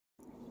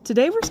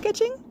Today we're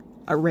sketching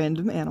a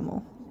random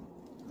animal.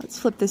 Let's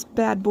flip this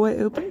bad boy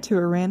open to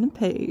a random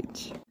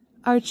page.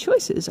 Our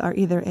choices are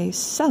either a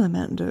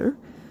salamander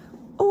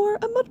or a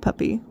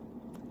mudpuppy.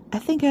 I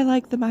think I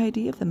like the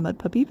idea of the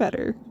mudpuppy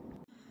better.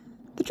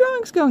 The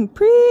drawing's going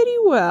pretty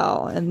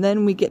well, and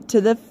then we get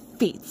to the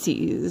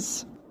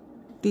feetsies.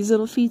 These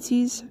little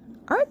feetsies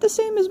aren't the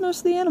same as most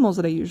of the animals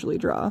that I usually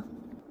draw.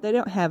 They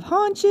don't have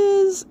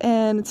haunches,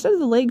 and instead of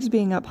the legs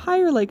being up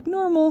higher like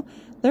normal,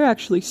 they're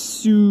actually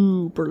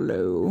super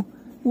low,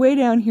 way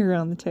down here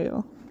on the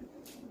tail.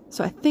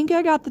 So I think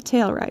I got the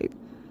tail right,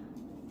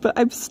 but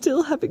I'm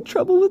still having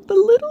trouble with the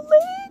little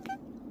leg.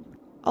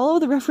 All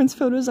of the reference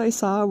photos I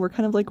saw were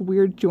kind of like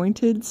weird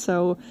jointed,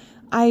 so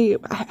I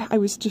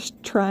was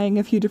just trying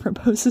a few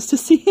different poses to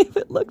see if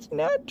it looked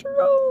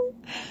natural.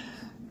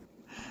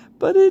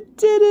 But it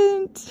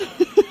didn't.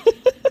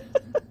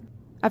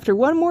 After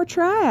one more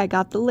try, I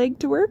got the leg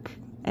to work,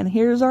 and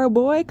here's our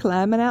boy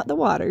climbing out the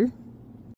water.